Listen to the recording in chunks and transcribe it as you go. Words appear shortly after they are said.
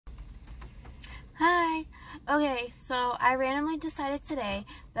Okay, so I randomly decided today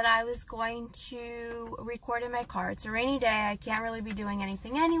that I was going to record in my car. It's a rainy day. I can't really be doing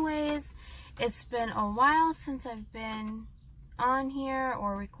anything anyways. It's been a while since I've been on here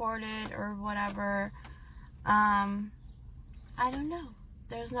or recorded or whatever. I don't know.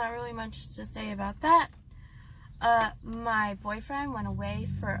 There's not really much to say about that. My boyfriend went away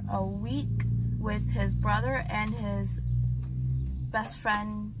for a week with his brother and his best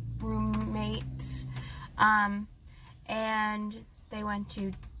friend roommate. And they went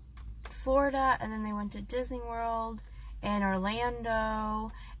to Florida, and then they went to Disney World and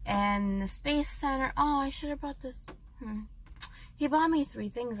Orlando and the Space Center. Oh, I should have brought this. He bought me 3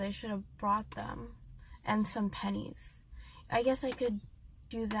 things. I should have brought them. And some pennies. I guess I could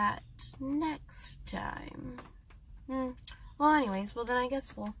do that next time. Well, anyways, then I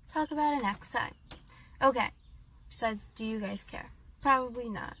guess we'll talk about it next time. Okay. Besides, do you guys care? Probably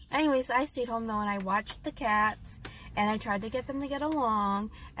not. Anyways, I stayed home though and I watched the cats and I tried to get them to get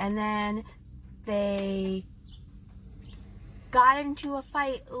along, and then they got into a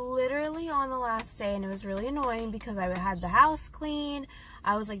fight literally on the last day, and it was really annoying because I had the house clean.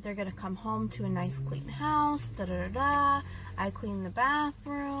 I was like, they're gonna come home to a nice clean house, I cleaned the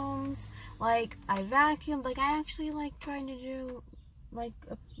bathrooms, like I vacuumed, like I actually like trying to do like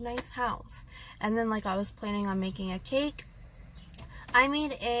a nice house. And then like I was planning on making a cake. I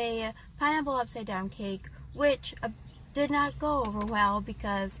made a pineapple upside down cake, which did not go over well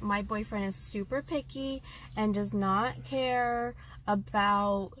because my boyfriend is super picky and does not care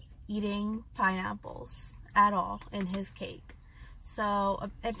about eating pineapples at all in his cake. So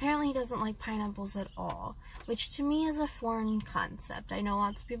apparently he doesn't like pineapples at all, which to me is a foreign concept. I know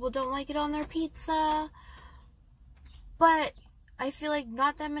lots of people don't like it on their pizza, but I feel like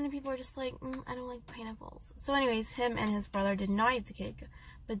not that many people are just like, I don't like pineapples. So anyways, him and his brother did not eat the cake,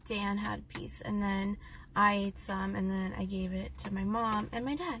 but Dan had a piece, and then I ate some, and then I gave it to my mom and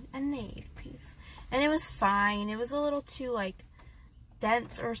my dad, and they ate a piece. And it was fine. It was a little too, like,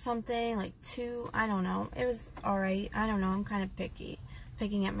 dense or something, like too, I don't know. It was alright. I don't know. I'm kind of picky.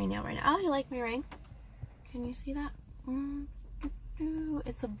 Picking at my nail right now. Oh, you like my ring? Can you see that?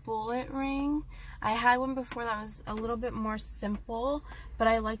 It's a bullet ring. I had one before that was a little bit more simple, but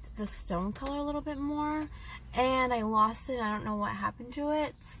I liked the stone color a little bit more, and I lost it. I don't know what happened to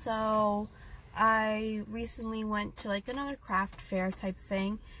it, so I recently went to like another craft fair type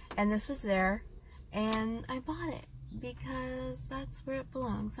thing, and this was there, and I bought it because that's where it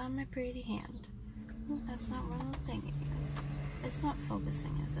belongs, on my pretty hand. Ooh, that's not where the thing is. It's not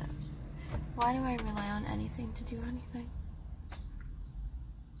focusing, is it? Why do I rely on anything to do anything?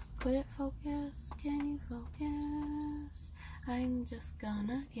 Could it focus? Can you focus? I'm just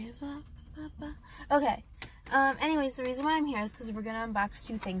gonna give up. Okay. Anyways, the reason why I'm here is because we're gonna unbox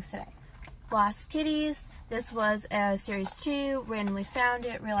 2 things today. Lost Kitties. This was series 2. Randomly found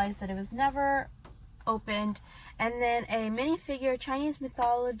it. Realized that it was never opened. And then a minifigure Chinese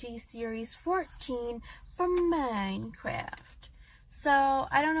Mythology series 14 from Minecraft. So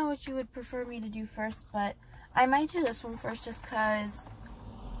I don't know what you would prefer me to do first, but I might do this one first just because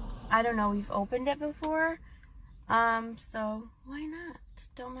I don't know, we've opened it before, so why not?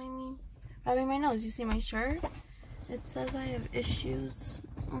 Don't mind me rubbing my nose. You see my shirt? It says I have issues.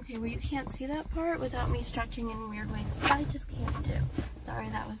 Okay, well you can't see that part without me stretching in weird ways. I just can't do. Sorry,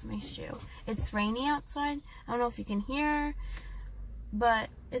 that was my shoe. It's rainy outside. I don't know if you can hear, but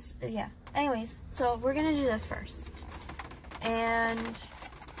it's, yeah. Anyways, so we're gonna do this first. And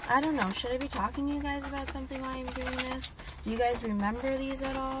I don't know, should I be talking to you guys about something while I'm doing this? Do you guys remember these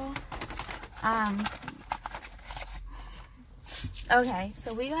at all? Okay,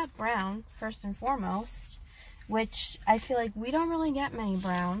 so we got brown, first and foremost, which I feel like we don't really get many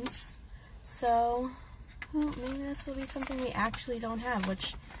browns. So, maybe this will be something we actually don't have,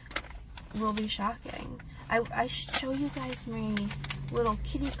 which will be shocking. I should show you guys my little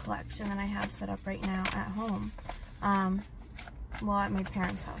kitty collection that I have set up right now at home. Well, at my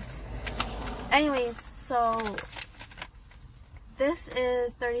parents' house. Anyways, so this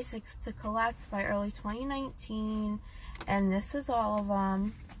is 36 to collect by early 2019, and this is all of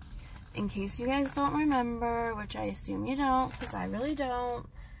them. In case you guys don't remember, which I assume you don't, because I really don't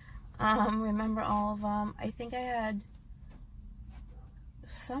remember all of them. I think I had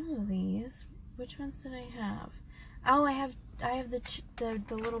some of these. Which ones did I have? Oh, I have the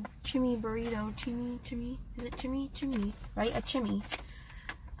little chimmy burrito. Chimmy. Is it chimmy? Right? A chimmy.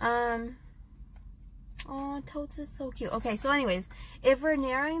 Oh, Totes is so cute. Okay, so anyways, if we're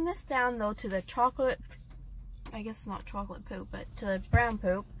narrowing this down though to the chocolate, I guess not chocolate poop, but to the brown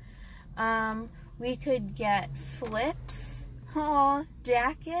poop, we could get Flips. Oh,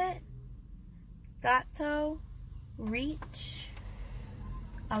 Jacket. Gato, Reach.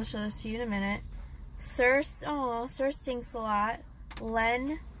 I'll show this to you in a minute. Sir stinks a lot.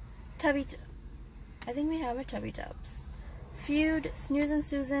 Len, Tubby. I think we have a Tubby Tubs. Feud, Snooze and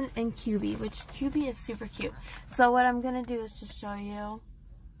Susan, and QB, which QB is super cute. So what I'm gonna do is just show you.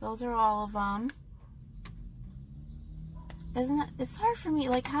 Those are all of them. It's hard for me.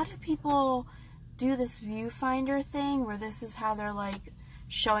 Like, how do people do this viewfinder thing where this is how they're like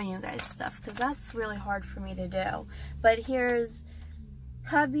showing you guys stuff? Because that's really hard for me to do. But here's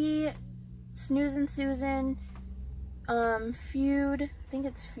Cubby, Snooze and Susan, Feud. I think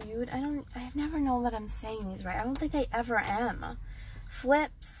it's Feud. I never know that I'm saying these right. I don't think I ever am.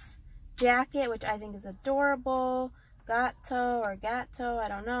 Flips, Jacket, which I think is adorable. Gatto, I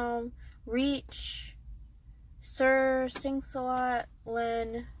don't know. Reach, Sir stinks a lot.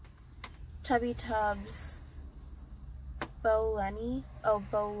 Len, Tubby Tubs, Bologna. Oh,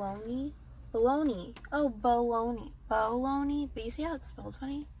 Bologna. Bologna. Oh, Bologna. Bologna. But you see how it's spelled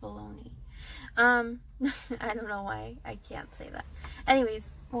funny? Bologna. I don't know why I can't say that.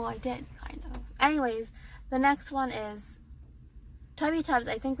 Anyways, well, I did, kind of. Anyways, the next one is Tubby Tubs.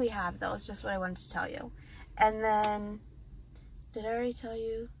 I think we have those, just what I wanted to tell you. And then, did I already tell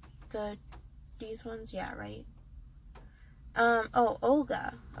you these ones? Yeah, right. Oh,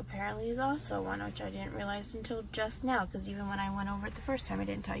 Olga apparently is also one, which I didn't realize until just now, because even when I went over it the first time, I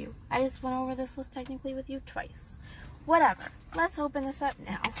didn't tell you. I just went over this list technically with you twice. Whatever. Let's open this up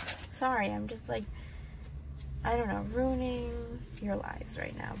now. Sorry, I'm just like, I don't know, ruining your lives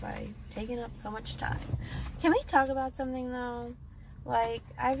right now by taking up so much time. Can we talk about something, though? Like,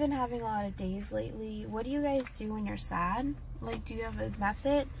 I've been having a lot of days lately. What do you guys do when you're sad? Like, do you have a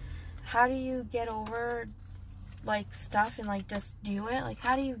method? How do you get over, like, stuff and, like, just do it? Like,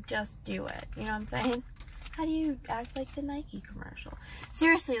 how do you just do it? You know what I'm saying? How do you act like the Nike commercial?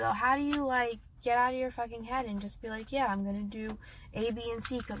 Seriously, though, how do you, like, get out of your fucking head and just be like, yeah, I'm gonna do A, B, and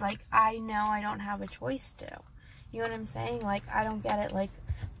C, because, like, I know I don't have a choice to. You know what I'm saying? Like, I don't get it. Like,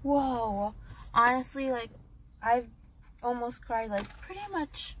 whoa. Honestly, like, I've almost cried, like, pretty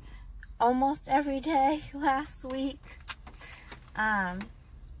much almost every day last week.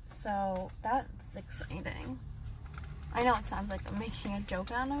 So that's exciting. I know it sounds like I'm making a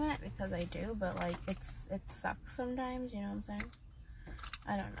joke out of it, because I do, but, like, it sucks sometimes, you know what I'm saying?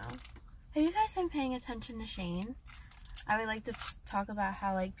 I don't know. Have you guys been paying attention to Shane? I would like to talk about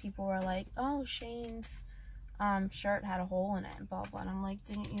how, like, people were like, oh, Shane's shirt had a hole in it, and blah, blah, and I'm like,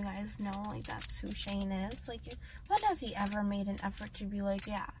 didn't you guys know, like, that's who Shane is? Like, when has he ever made an effort to be like,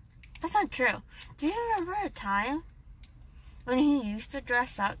 yeah, that's not true. Do you remember a time when he used to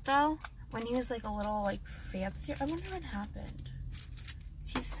dress up, though? When he was, like, a little, like, fancier? I wonder what happened.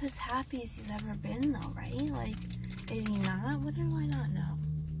 He's as happy as he's ever been, though, right? Like, is he not? What do I not know?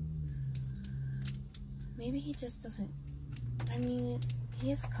 Maybe he just doesn't, I mean,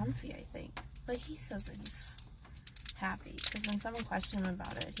 he is comfy, I think. Like, he says that he's happy, because when someone questioned him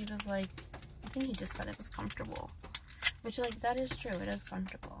about it, he was like, I think he just said it was comfortable. Which, like, that is true, it is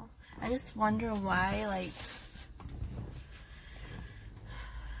comfortable. I just wonder why, like,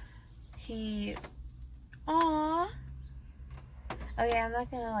 he, aww. Okay, I'm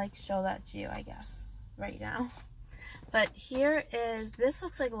not gonna, like, show that to you, I guess, right now. But here is, this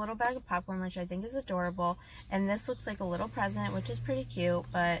looks like a little bag of popcorn, which I think is adorable. And this looks like a little present, which is pretty cute,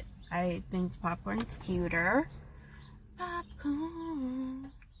 but I think popcorn's cuter.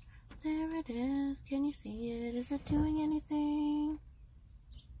 Popcorn. There it is. Can you see it? Is it doing anything?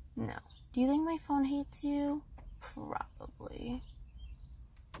 No. Do you think my phone hates you? Probably.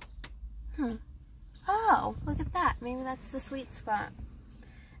 Oh, look at that. Maybe that's the sweet spot.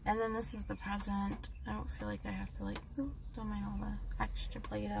 And then this is the present. I don't feel like I have to, like, ooh, don't mind all the extra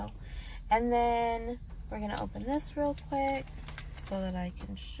Play-Doh. And then we're going to open this real quick so that I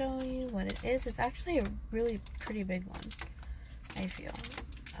can show you what it is. It's actually a really pretty big one, I feel.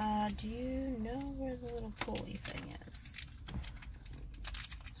 Do you know where the little pulley thing is?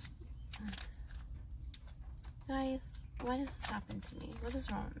 Guys, why does this happen to me? What is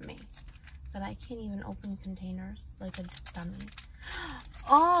wrong with me? That I can't even open containers like a dummy.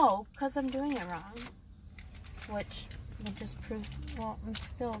 Oh, because I'm doing it wrong. Which would just prove, well,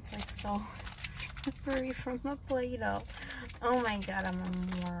 still, it's like so slippery from the Play-Doh. Oh my god, I'm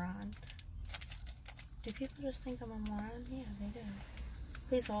a moron. Do people just think I'm a moron? Yeah, they do.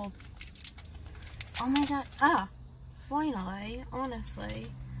 Please hold. Oh my god. Ah, finally, honestly.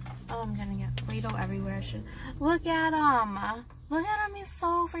 Oh, I'm gonna get Play-Doh everywhere. Look at him. Look at him. He's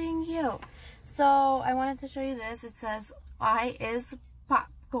so freaking cute. So, I wanted to show you this. It says, I is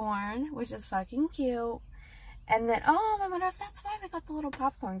popcorn, which is fucking cute. And then, oh, I wonder if that's why we got the little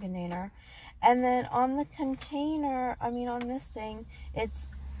popcorn container. And then on the container, on this thing, it's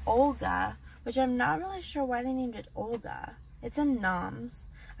Olga, which I'm not really sure why they named it Olga. It's in Noms.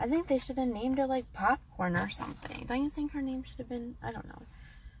 I think they should have named it like Popcorn or something. Don't you think her name should have been, I don't know.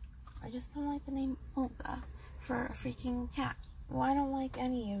 I just don't like the name Olga for a freaking cat. Well, I don't like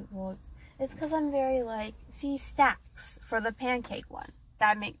any, well, it's because I'm very like, see, Stacks for the pancake one.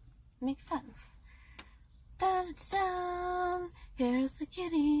 That makes sense. Dun, dun, dun. Here's the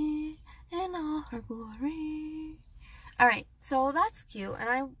kitty in all her glory. Alright, so that's cute,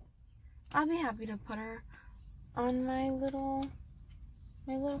 and I'll be happy to put her on my little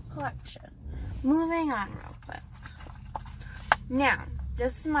collection. Moving on real quick. Now,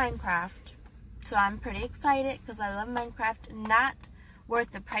 this is Minecraft, so I'm pretty excited because I love Minecraft. Not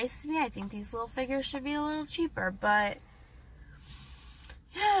worth the price to me. I think these little figures should be a little cheaper, but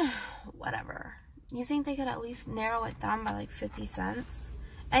whatever. You think they could at least narrow it down by like 50 cents?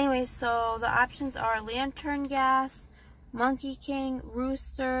 Anyway, so the options are Lantern Gas, Monkey King,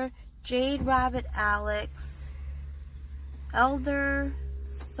 Rooster, Jade Rabbit Alex, Elder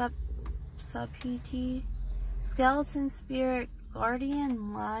Subpt, Skeleton Spirit,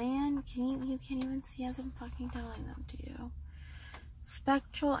 Guardian Lion. You can't even see as I'm fucking telling them to you.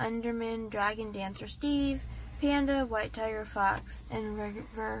 Spectral Enderman, Dragon Dancer Steve, Panda, White Tiger Fox, and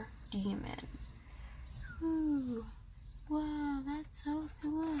River Demon. Ooh, wow, that's so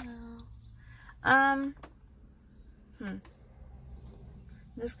cool.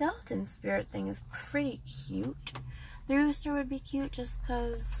 The Skeleton Spirit thing is pretty cute. The Rooster would be cute just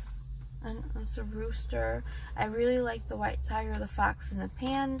because it's a rooster. I really like the White Tiger, the Fox, and the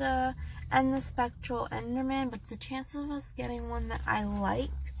Panda, and the Spectral Enderman, but the chances of us getting one that I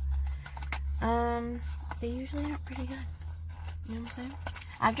like, they usually aren't pretty good. You know what I'm saying?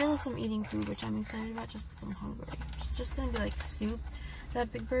 After this, I'm eating food, which I'm excited about just because I'm hungry. It's just gonna be like soup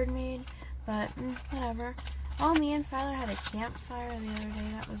that Big Bird made, but whatever. Oh, me and Tyler had a campfire the other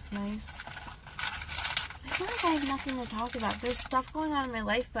day. That was nice. I feel like I have nothing to talk about. There's stuff going on in my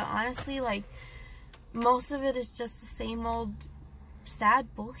life, but honestly, like, most of it is just the same old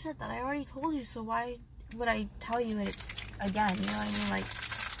sad bullshit that I already told you, so why would I tell you it again? You know what I mean? Like,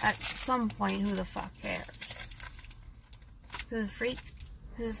 at some point, who the fuck cares? Who the freak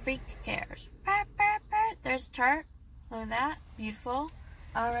cares? There's chart. Look at that. Beautiful.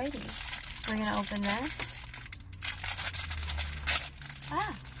 Alrighty. We're gonna open this.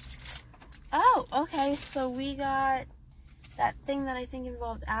 Oh, okay. So we got that thing that I think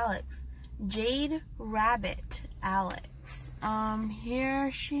involved Alex. Jade Rabbit Alex.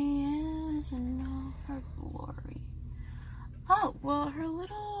 Here she is in all her glory. Oh, well, her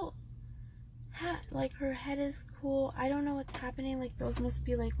little hat, like, her head is cool. I don't know what's happening. Like, those must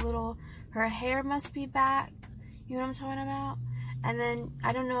be, like, little, her hair must be back. You know what I'm talking about? And then,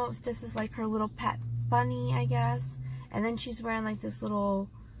 I don't know if this is, like, her little pet bunny, I guess. And then she's wearing, like, this little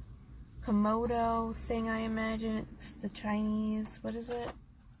Komodo thing, I imagine. It's the Chinese, what is it?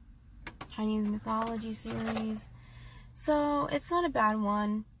 Chinese Mythology series. So, it's not a bad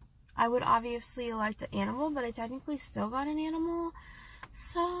one. I would obviously like the animal, but I technically still got an animal.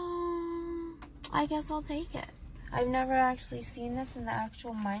 So, I guess I'll take it. I've never actually seen this in the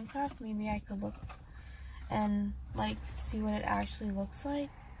actual Minecraft. Maybe I could look and, like, see what it actually looks like.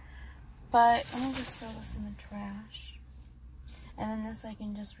 But I'm going to just throw this in the trash. And then this I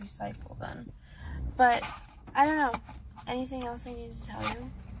can just recycle then. But, I don't know. Anything else I need to tell you?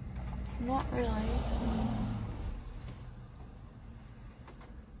 Not really.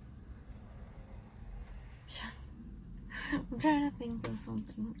 I'm trying to think of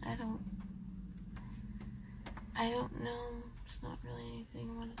something. I don't know. It's not really anything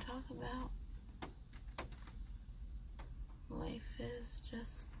I want to talk about. Life is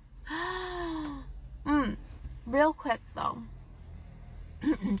just... Real quick, though.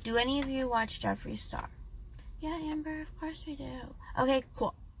 Do any of you watch Jeffree Star? Yeah, Amber, of course we do. Okay,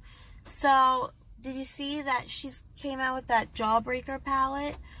 cool. So, did you see that she came out with that Jawbreaker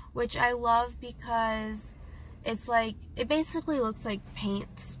palette? Which I love because it's like, it basically looks like paint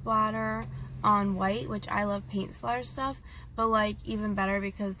splatter on white, which I love paint splatter stuff, but like even better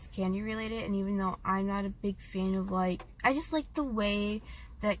because it's candy related. And even though I'm not a big fan of, like, I just like the way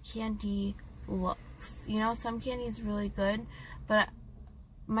that candy looks. You know, some candy is really good, but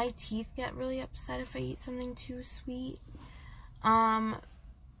my teeth get really upset if I eat something too sweet.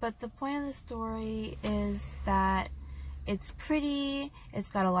 But the point of the story is that it's pretty,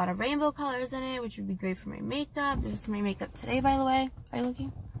 it's got a lot of rainbow colors in it, which would be great for my makeup. This is my makeup today, by the way. Are you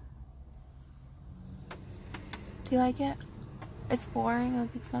looking? Do you like it? It's boring,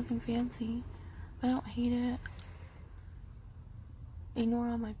 like it's nothing fancy. I don't hate it. ignore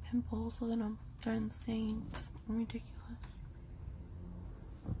all my pimples so that I'm done saying it's ridiculous.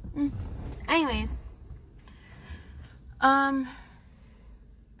 Anyways. What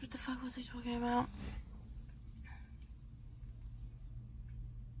the fuck was I talking about?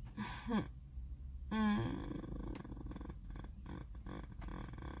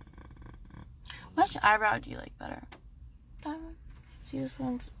 Which eyebrow do you like better? Diamond? See, this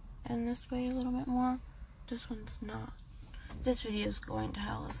one's in this way a little bit more. This one's not. This video's going to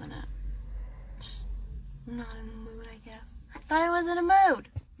hell, isn't it? Just not in the mood, I guess. Thought I was in a mood.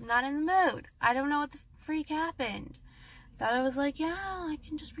 Not in the mood. I don't know what the freak happened. Thought I was like, yeah, I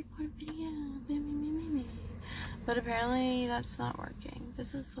can just record a video. But apparently that's not working.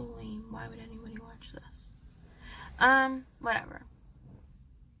 This is so lame. Why would anybody watch this? Whatever.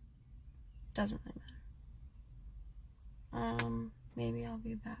 Doesn't really matter. Maybe I'll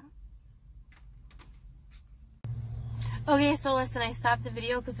be back. Okay, so listen, I stopped the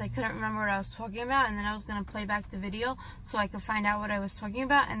video because I couldn't remember what I was talking about, and then I was going to play back the video so I could find out what I was talking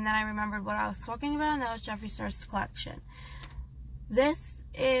about, and then I remembered what I was talking about, and that was Jeffree Star's collection. This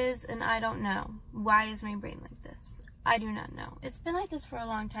is an I don't know. Why is my brain like this? I do not know. It's been like this for a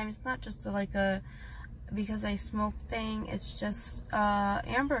long time. It's not just a because I smoke thing. It's just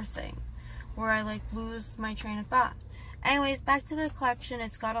Amber thing where I like lose my train of thought. Anyways, back to the collection.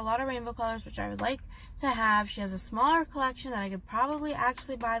 It's got a lot of rainbow colors, which I would like to have. She has a smaller collection that I could probably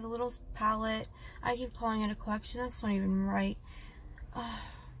actually buy the little pallet. I keep calling it a collection. That's not even right.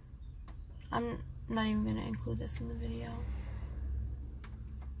 I'm not even going to include this in the video.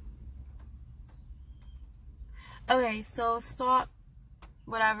 Okay, so stop.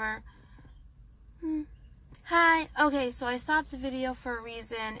 Whatever. Hi. Okay, so I stopped the video for a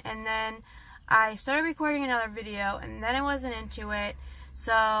reason, and then I started recording another video, and then I wasn't into it.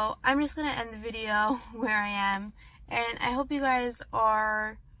 So I'm just going to end the video where I am. And I hope you guys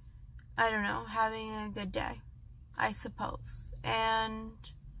are, I don't know, having a good day, I suppose. And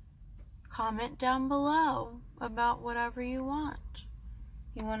comment down below about whatever you want.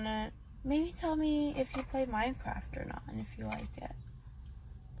 You want to maybe tell me if you play Minecraft or not, and if you like it.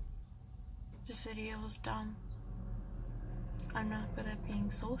 This video was dumb. I'm not good at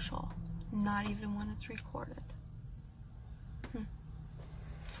being social. Not even when it's recorded.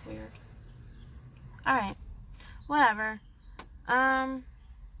 It's weird. Alright. Whatever. Have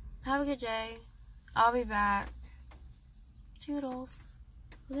a good day. I'll be back. Toodles.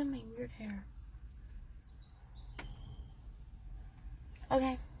 Look at my weird hair.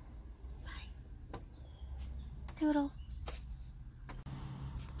 Okay. Bye. Toodles.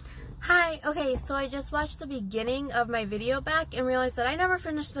 Hi, okay, so I just watched the beginning of my video back and realized that I never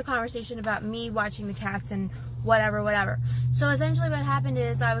finished the conversation about me watching the cats and whatever. So essentially what happened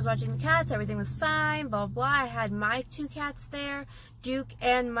is I was watching the cats, everything was fine, blah, blah. I had my two cats there, Duke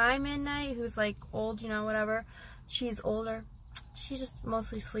and my Midnight, who's like old, you know, whatever. She's older. She just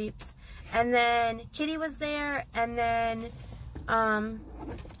mostly sleeps. And then Kitty was there, and then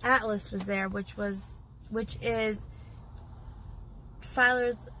Atlas was there, which is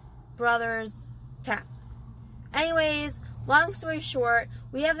Filer's brother's cat. Anyways, long story short,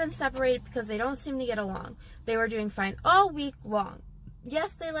 we have them separated because they don't seem to get along. They were doing fine all week long.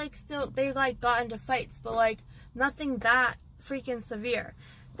 Yes, they got into fights, but like nothing that freaking severe.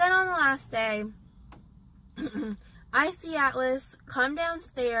 Then on the last day, I see Atlas come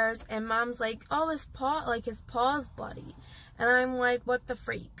downstairs and Mom's like, oh, his paw's bloody. And I'm like, what the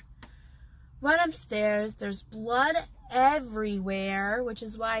freak? Run upstairs, there's blood everywhere, which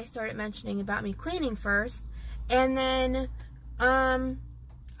is why I started mentioning about me cleaning first. And then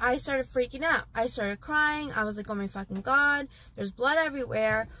I started freaking out. I started crying. I was like, oh my fucking god, there's blood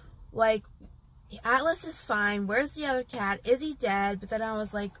everywhere. Like, Atlas is fine. Where's the other cat? Is he dead? But then I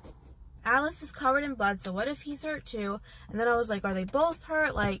was like, Atlas is covered in blood, so what if he's hurt too? And then I was like, are they both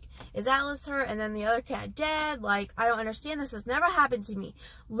hurt? Like, is Atlas hurt and then the other cat dead? Like, I don't understand. This has never happened to me.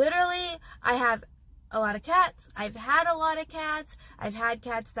 Literally, I have a lot of cats. I've had a lot of cats. I've had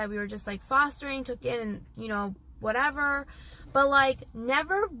cats that we were just like fostering, took in, and you know, whatever. But like,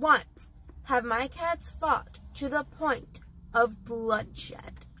 never once have my cats fought to the point of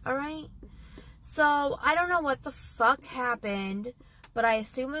bloodshed. Alright? So, I don't know what the fuck happened, but I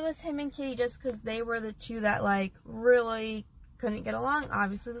assume it was him and Kitty just because they were the two that like really couldn't get along,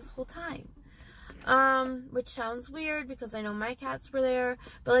 obviously, this whole time. Which sounds weird because I know my cats were there,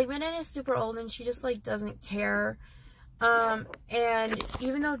 but like Midnight is super old and she just like doesn't care. And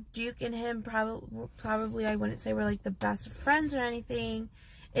even though Duke and him probably I wouldn't say we're like the best of friends or anything,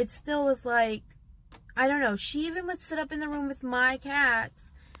 it still was like, I don't know, she even would sit up in the room with my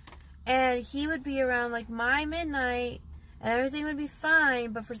cats and he would be around like my Midnight and everything would be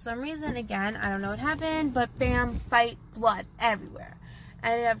fine, but for some reason, again, I don't know what happened, but bam, fight, blood everywhere.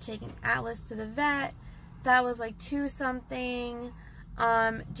 I ended up taking Atlas to the vet. That was like 2 something.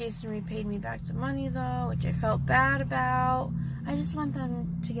 Jason repaid me back the money though, which I felt bad about. I just want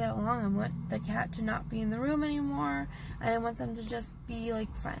them to get along. I want the cat to not be in the room anymore. I want them to just be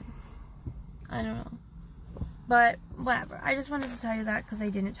like friends. I don't know. But whatever. I just wanted to tell you that because I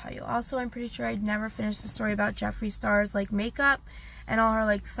didn't tell you. Also, I'm pretty sure I'd never finished the story about Jeffree Star's like makeup and all her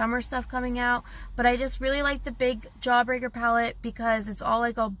like summer stuff coming out. But I just really like the big Jawbreaker palette because it's all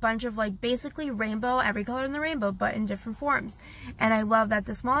like a bunch of like basically rainbow, every color in the rainbow, but in different forms. And I love that.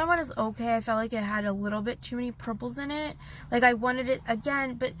 The smaller one is okay. I felt like it had a little bit too many purples in it. Like I wanted it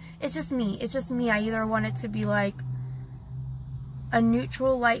again, but it's just me. It's just me. I either want it to be like a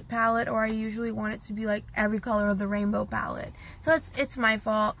neutral light palette, or I usually want it to be like every color of the rainbow palette. So it's my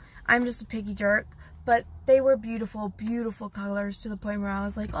fault. I'm just a picky jerk. But they were beautiful, beautiful colors to the point where I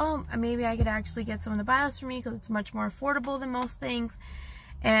was like, oh, maybe I could actually get someone to buy this for me because it's much more affordable than most things.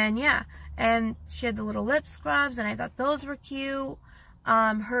 And yeah, and she had the little lip scrubs, and I thought those were cute.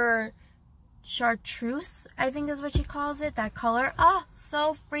 Her chartreuse, I think is what she calls it, that color. Oh,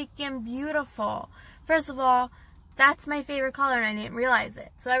 so freaking beautiful. First of all, that's my favorite color, and I didn't realize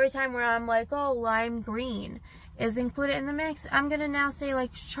it. So every time where I'm like, oh, lime green is included in the mix, I'm going to now say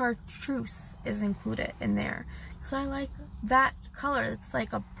like chartreuse is included in there. So I like that color. It's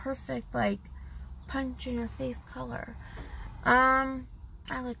like a perfect like punch in your face color. I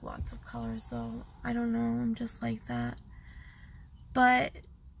like lots of colors though. I don't know. I'm just like that. But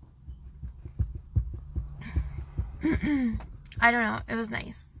I don't know. It was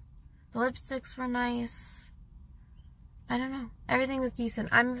nice. The lipsticks were nice. I don't know. Everything was decent.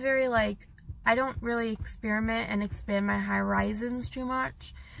 I'm very like, I don't really experiment and expand my horizons too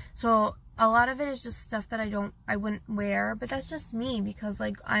much. So a lot of it is just stuff that I wouldn't wear, but that's just me because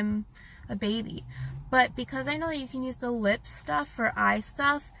like I'm a baby. But because I know that you can use the lip stuff for eye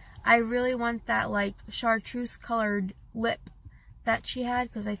stuff, I really want that like chartreuse colored lip that she had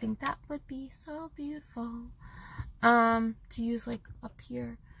because I think that would be so beautiful to use like up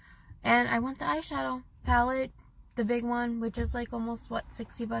here. And I want the eyeshadow palette, the big one, which is like almost what,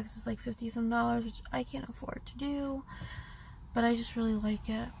 60 bucks. It's like 50 some dollars, which I can't afford to do, but I just really like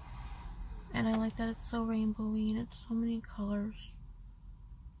it. And I like that it's so rainbowy and it's so many colors.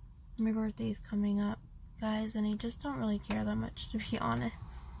 My birthday's coming up, guys, and I just don't really care that much, to be honest.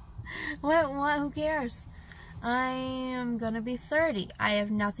 What, who cares? I am gonna be 30. I have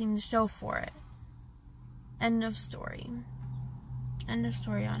nothing to show for it. End of story. End of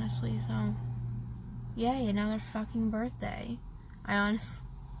story, honestly, so yay, another fucking birthday. I honestly,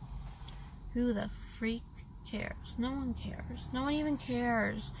 who the freak cares? No one cares. No one even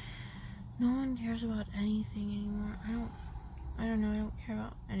cares. No one cares about anything anymore. I don't know, I don't care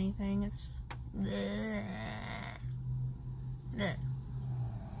about anything. It's just bleh. Bleh.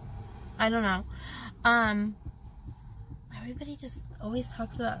 I don't know. Everybody just always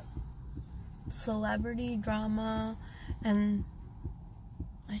talks about celebrity drama, and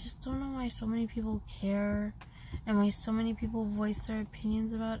I just don't know why so many people care and why so many people voice their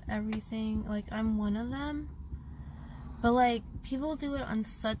opinions about everything. Like, I'm one of them, but like, people do it on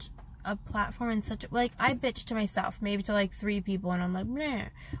such a platform and such a, like, I bitch to myself, maybe to like 3 people, and I'm like, meh,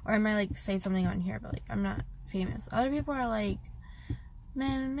 or I might like say something on here, but like, I'm not famous. Other people are like,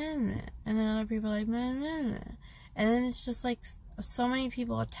 man, and then other people are like, man, and then it's just like so many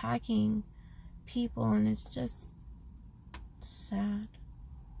people attacking people, and it's just sad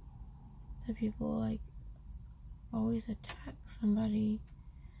that people like always attack somebody,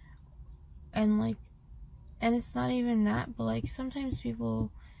 and like, and it's not even that, but like sometimes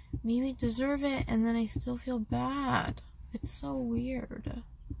people maybe deserve it, and then I still feel bad. It's so weird.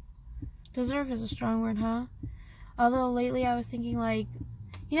 Deserve is a strong word, huh? Although lately I was thinking, like,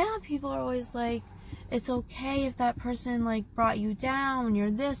 you know how people are always like, it's okay if that person like brought you down, you're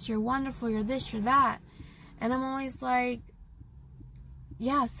this, you're wonderful, you're this, you're that. And I'm always like,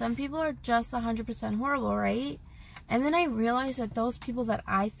 yeah, some people are just 100% horrible, right? And then I realized that those people that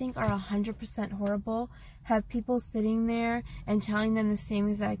I think are 100% horrible have people sitting there and telling them the same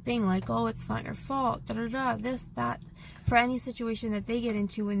exact thing, like, oh, it's not your fault, da da da, this, that, for any situation that they get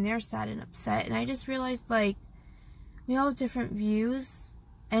into when they're sad and upset. And I just realized, like, we all have different views,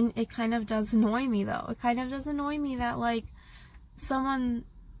 and it kind of does annoy me, though. It kind of does annoy me that, like, someone,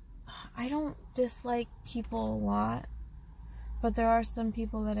 I don't dislike people a lot, but there are some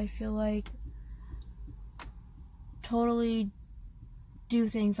people that I feel like totally do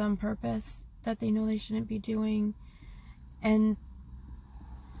things on purpose that they know they shouldn't be doing. And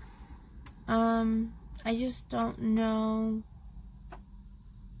I just don't know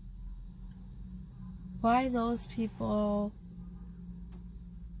why those people,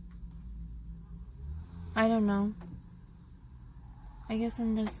 I don't know. I guess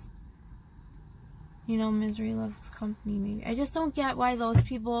I'm just, you know, misery loves company maybe. I just don't get why those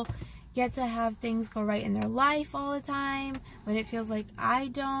people get to have things go right in their life all the time when it feels like I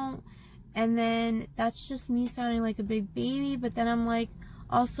don't. And then that's just me sounding like a big baby, but then I'm like,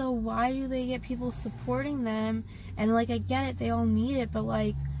 also, why do they get people supporting them? And like, I get it, they all need it, but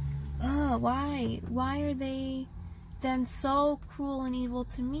like, why? Why are they then so cruel and evil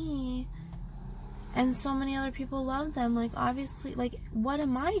to me? And so many other people love them. Like, obviously, like, what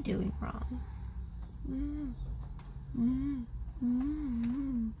am I doing wrong?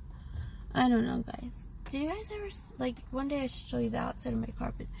 I don't know, guys. Did you guys ever, like, one day I should show you the outside of my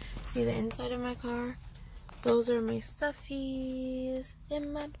carpet. See the inside of my car? Those are my stuffies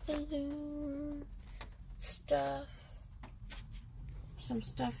and my balloon stuff. Some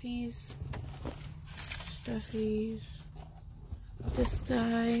stuffies. This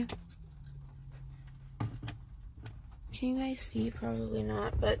guy. Can you guys see? Probably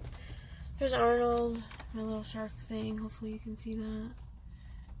not, but there's Arnold, my little shark thing. Hopefully you can see that.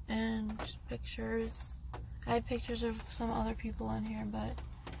 And just pictures. I had pictures of some other people on here, but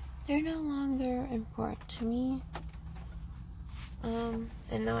they're no longer important to me. And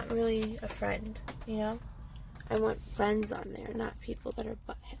not really a friend, you know? I want friends on there, not people that are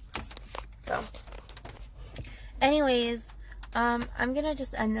buttheads. So, anyways, I'm gonna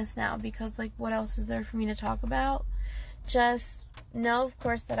just end this now because, like, what else is there for me to talk about? Just know, of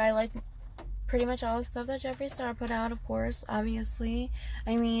course, that I like pretty much all the stuff that Jeffree Star put out, of course, obviously.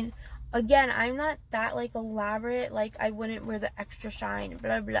 I mean, again, I'm not that, like, elaborate, like, I wouldn't wear the extra shine,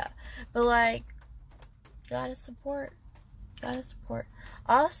 blah, blah. But, like, gotta support.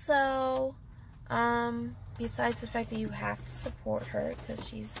 Also, besides the fact that you have to support her, because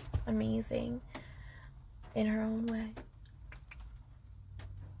she's amazing in her own way.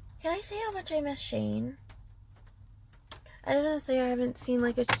 Can I say how much I miss Shane? I don't know, say I haven't seen,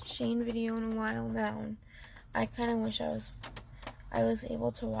 like, a Shane video in a while now, and I kind of wish I was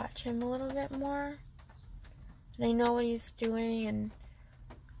able to watch him a little bit more. And I know what he's doing, and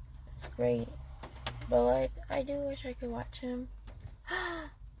it's great. But, like, I do wish I could watch him.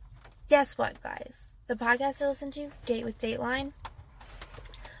 Guess what, guys? The podcast I listened to, Date with Dateline,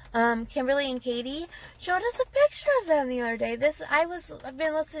 Kimberly and Katie showed us a picture of them the other day. I've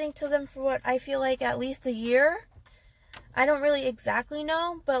been listening to them for what I feel like at least a year. I don't really exactly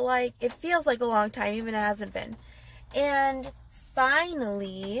know, but, like, it feels like a long time, even if it hasn't been. And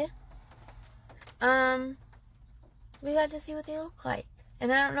finally, we got to see what they look like.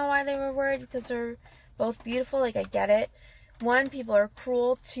 And I don't know why they were worried, because they're both beautiful. Like, I get it. One, people are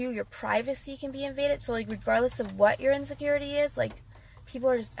cruel. Two, your privacy can be invaded. So, like, regardless of what your insecurity is, like, people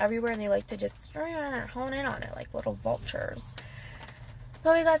are just everywhere, and they like to just hone in on it like little vultures.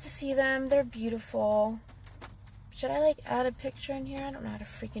 But we got to see them. They're beautiful. Should I, like, add a picture in here? I don't know how to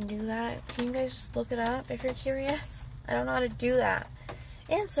freaking do that. Can you guys just look it up if you're curious? I don't know how to do that.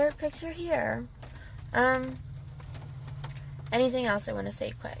 Insert picture here. Anything else I want to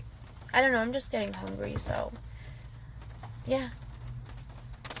say quick? I don't know. I'm just getting hungry, so yeah.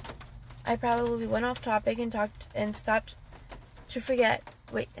 I probably went off topic and forgot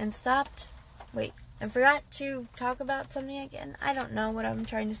to talk about something again. I don't know what I'm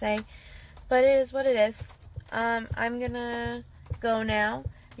trying to say, but it is what it is. I'm gonna go now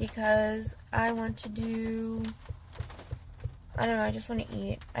because I want to do, I don't know, I just want to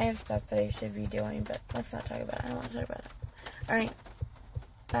eat. I have stuff that I should be doing, but let's not talk about it. I don't want to talk about it. Alright.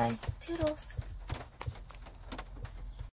 Bye. Toodles.